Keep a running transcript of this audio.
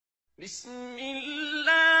بسم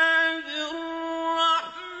الله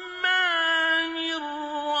الرحمن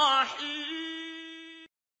الرحيم.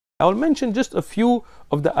 I will mention just a few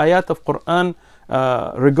of the ayat of Quran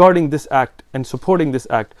regarding this act and supporting this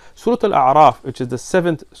act. Surah Al-A'raf, which is the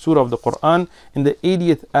 7th surah of the Quran, in the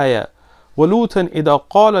 80th ayah. وَلُوتًا إِذَا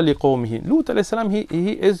قَالَ لِقَوْمِهِ. Lut alayhi salam, he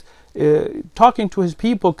is talking to his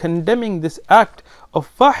people, condemning this act of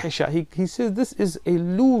fahisha. He says this is a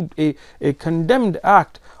lewd, a condemned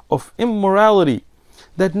act of immorality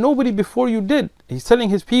that nobody before you did. He's telling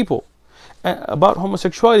his people about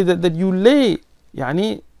homosexuality that you lay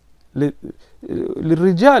يعني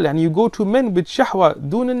للرجال, and you go to men with shahwa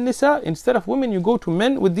دون النساء, instead of women you go to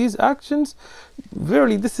men with these actions.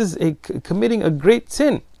 Verily this is committing a great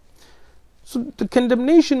sin. So the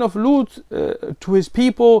condemnation of Lut to his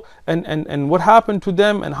people and what happened to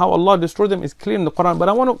them and how Allah destroyed them is clear in the Quran. But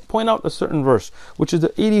I want to point out a certain verse, which is the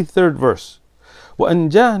 83rd verse.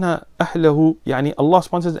 وَأَنْجَانَا أَهْلَهُ, يعني Allah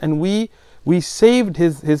subhanahu wa ta'ala says, and we saved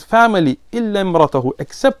his family, إِلَّا امْرَتَهُ,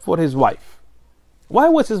 except for his wife. Why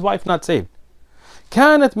was his wife not saved?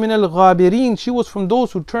 كَانَتْ مِنَ الْغَابِرِينَ, she was from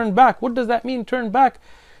those who turned back. What does that mean, turn back?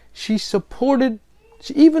 She supported,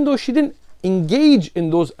 even though she didn't engage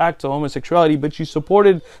in those acts of homosexuality, but she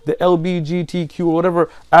supported the LGBTQ,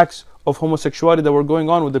 whatever acts of homosexuality that were going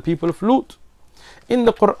on with the people of Lut. In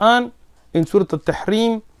the Quran, in Surah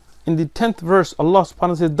Al-Tahrim, in the 10th verse, Allah subhanahu wa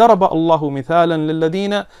ta'ala says, ضَرَبَ اللَّهُ مِثَالًا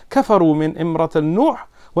لِلَّذِينَ كَفَرُوا مِنْ إِمْرَةِ النُّوحِ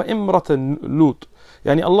وَإِمْرَةِ لُوطٍ.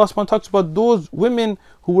 Yani Allah subhanahu wa ta'ala talks about those women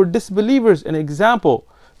who were disbelievers. An example,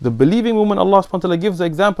 the believing woman, Allah subhanahu wa ta'ala gives the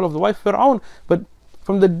example of the wife of Fir'aun, but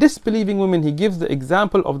from the disbelieving women, He gives the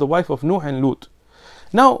example of the wife of Nuh and Lut.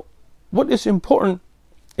 Now, what is important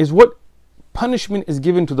is what punishment is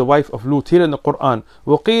given to the wife of Lut here in the Quran.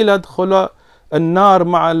 وَقِيلَ ادْخُلَ النَّارِ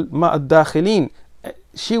مَعَ الدَّاخِلِينَ.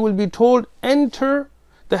 She will be told, enter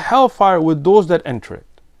the hellfire with those that enter it.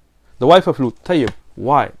 The wife of Lut. Tayyib.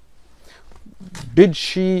 Why? Did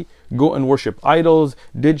she go and worship idols?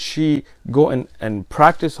 Did she go and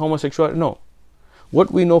practice homosexuality? No.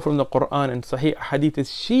 What we know from the Quran and Sahih Hadith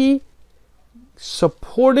is she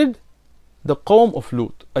supported the Qawm of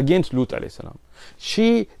Lut against Lut alayhi salam.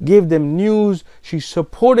 She gave them news. She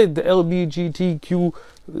supported the LGBTQ,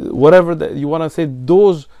 whatever that you want to say,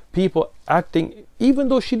 those people acting, even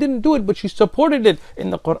though she didn't do it, but she supported it. In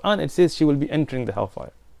the Quran it says she will be entering the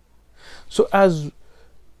hellfire. So as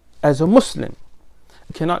a Muslim,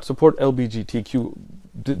 you cannot support LGBTQ.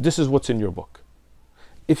 This is what's in your book.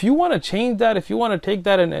 If you want to change that, if you want to take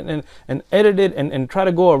that and edit it and try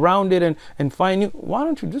to go around it and find new, why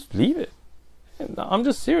don't you just leave it? I'm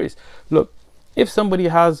just serious. Look, if somebody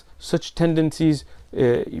has such tendencies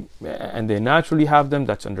and they naturally have them,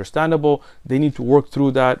 that's understandable. They need to work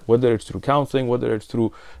through that, whether it's through counseling, whether it's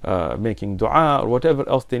through making dua or whatever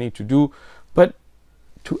else they need to do. But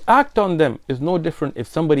to act on them is no different if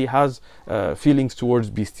somebody has feelings towards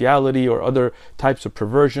bestiality or other types of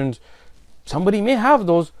perversions. Somebody may have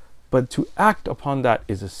those, but to act upon that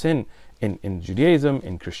is a sin in Judaism,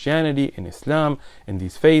 in Christianity, in Islam, in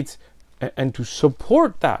these faiths. And to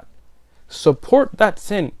support that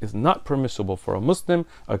sin is not permissible for a Muslim,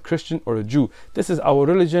 a Christian, or a Jew. This is our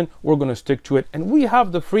religion. We're going to stick to it. And we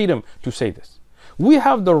have the freedom to say this. We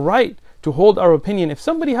have the right to hold our opinion. If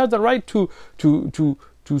somebody has the right to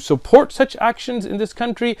support such actions in this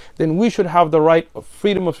country, then we should have the right of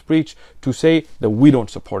freedom of speech to say that we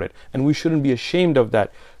don't support it. And we shouldn't be ashamed of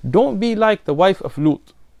that. Don't be like the wife of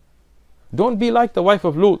Lut. Don't be like the wife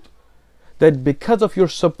of Lut, that because of your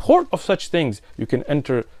support of such things, you can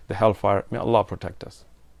enter the hellfire. May Allah protect us.